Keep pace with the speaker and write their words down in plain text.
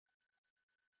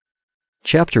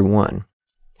Chapter 1.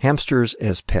 Hamsters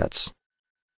as Pets.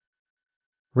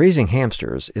 Raising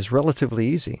hamsters is relatively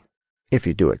easy, if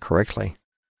you do it correctly.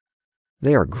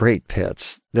 They are great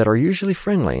pets that are usually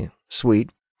friendly, sweet,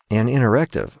 and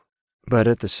interactive, but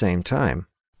at the same time,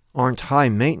 aren't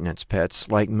high-maintenance pets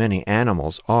like many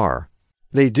animals are.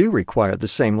 They do require the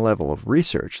same level of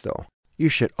research, though. You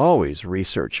should always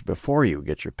research before you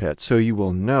get your pet so you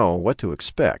will know what to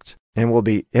expect and will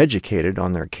be educated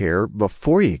on their care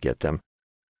before you get them.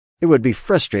 It would be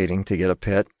frustrating to get a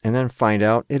pet and then find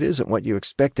out it isn't what you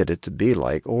expected it to be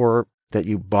like, or that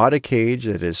you bought a cage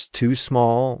that is too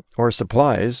small, or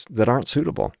supplies that aren't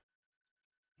suitable.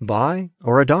 Buy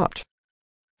or adopt.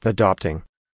 Adopting.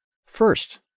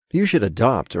 First, you should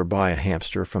adopt or buy a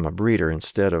hamster from a breeder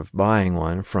instead of buying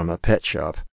one from a pet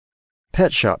shop.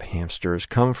 Pet shop hamsters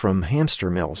come from hamster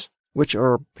mills, which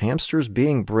are hamsters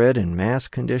being bred in mass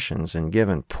conditions and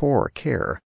given poor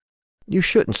care. You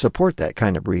shouldn't support that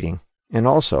kind of breeding. And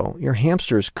also, your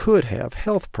hamsters could have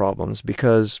health problems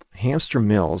because hamster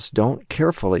mills don't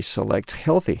carefully select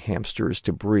healthy hamsters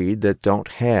to breed that don't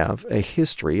have a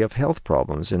history of health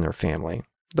problems in their family,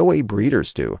 the way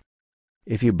breeders do.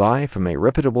 If you buy from a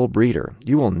reputable breeder,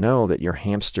 you will know that your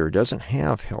hamster doesn't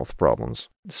have health problems.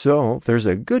 So there's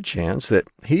a good chance that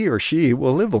he or she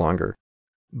will live longer.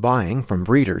 Buying from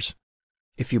breeders.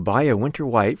 If you buy a winter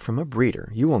white from a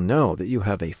breeder, you will know that you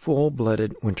have a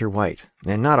full-blooded winter white,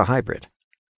 and not a hybrid.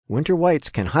 Winter whites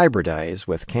can hybridize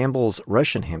with Campbell's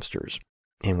Russian hamsters,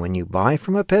 and when you buy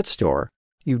from a pet store,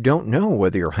 you don't know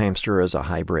whether your hamster is a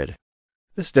hybrid.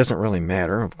 This doesn't really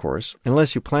matter, of course,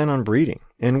 unless you plan on breeding,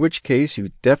 in which case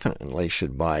you definitely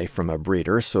should buy from a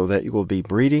breeder so that you will be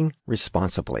breeding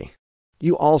responsibly.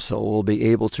 You also will be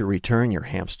able to return your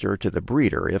hamster to the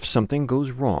breeder if something goes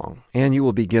wrong, and you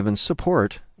will be given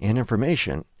support and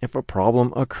information if a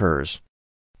problem occurs.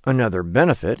 Another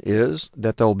benefit is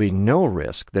that there will be no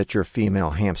risk that your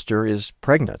female hamster is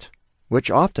pregnant,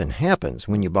 which often happens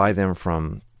when you buy them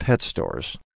from pet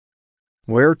stores.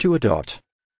 Where to adopt?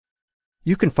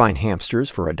 You can find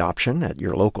hamsters for adoption at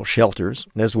your local shelters,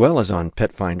 as well as on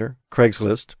Pet Finder,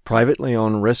 Craigslist, privately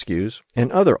owned rescues,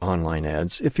 and other online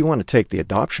ads if you want to take the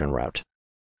adoption route.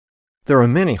 There are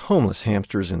many homeless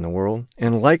hamsters in the world,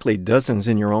 and likely dozens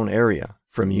in your own area,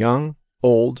 from young,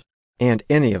 old, and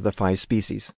any of the 5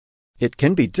 species. It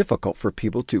can be difficult for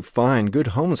people to find good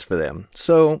homes for them,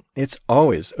 so it's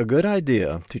always a good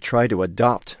idea to try to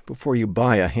adopt before you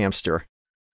buy a hamster.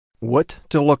 What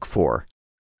to look for?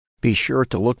 Be sure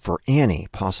to look for any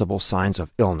possible signs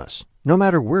of illness, no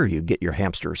matter where you get your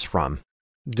hamsters from.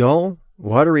 Dull,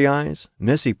 watery eyes,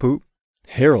 messy poop,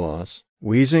 hair loss,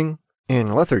 wheezing,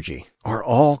 and lethargy are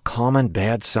all common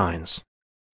bad signs.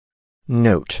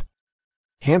 Note: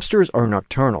 hamsters are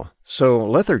nocturnal, so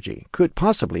lethargy could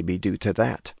possibly be due to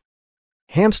that.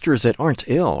 Hamsters that aren't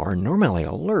ill are normally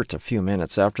alert a few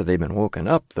minutes after they've been woken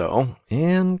up, though,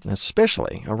 and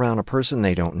especially around a person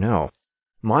they don't know.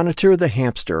 Monitor the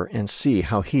hamster and see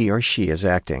how he or she is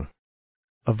acting.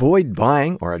 Avoid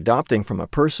buying or adopting from a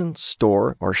person,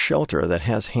 store, or shelter that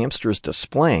has hamsters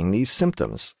displaying these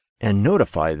symptoms, and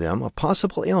notify them of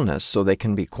possible illness so they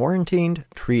can be quarantined,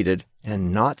 treated,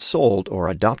 and not sold or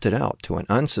adopted out to an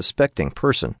unsuspecting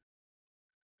person.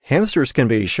 Hamsters can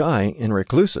be shy and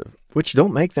reclusive, which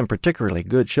don't make them particularly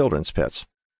good children's pets.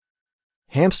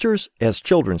 Hamsters as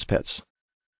children's pets.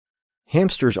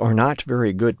 Hamsters are not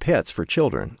very good pets for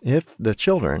children if the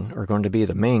children are going to be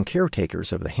the main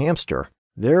caretakers of the hamster.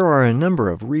 There are a number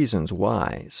of reasons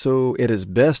why, so it is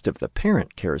best if the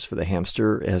parent cares for the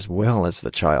hamster as well as the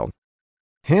child.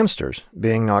 Hamsters,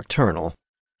 being nocturnal,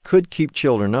 could keep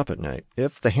children up at night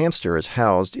if the hamster is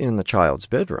housed in the child's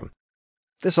bedroom.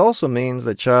 This also means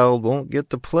the child won't get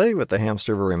to play with the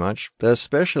hamster very much,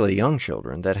 especially young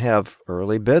children that have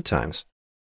early bedtimes.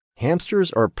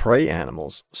 Hamsters are prey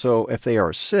animals, so if they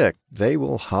are sick, they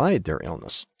will hide their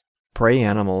illness. Prey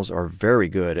animals are very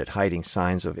good at hiding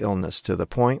signs of illness to the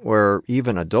point where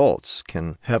even adults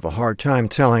can have a hard time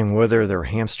telling whether their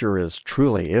hamster is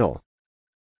truly ill.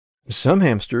 Some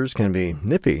hamsters can be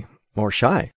nippy or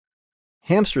shy.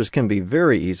 Hamsters can be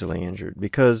very easily injured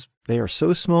because they are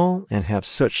so small and have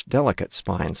such delicate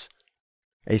spines.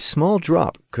 A small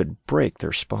drop could break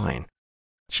their spine.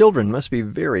 Children must be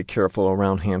very careful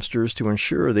around hamsters to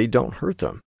ensure they don't hurt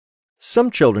them.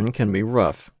 Some children can be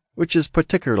rough, which is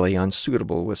particularly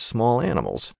unsuitable with small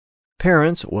animals.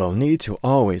 Parents will need to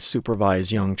always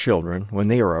supervise young children when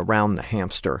they are around the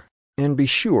hamster, and be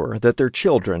sure that their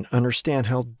children understand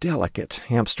how delicate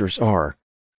hamsters are.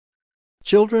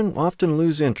 Children often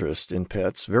lose interest in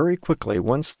pets very quickly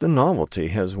once the novelty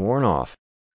has worn off.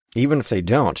 Even if they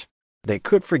don't, They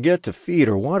could forget to feed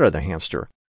or water the hamster.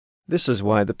 This is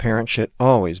why the parent should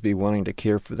always be wanting to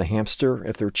care for the hamster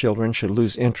if their children should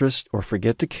lose interest or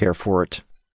forget to care for it.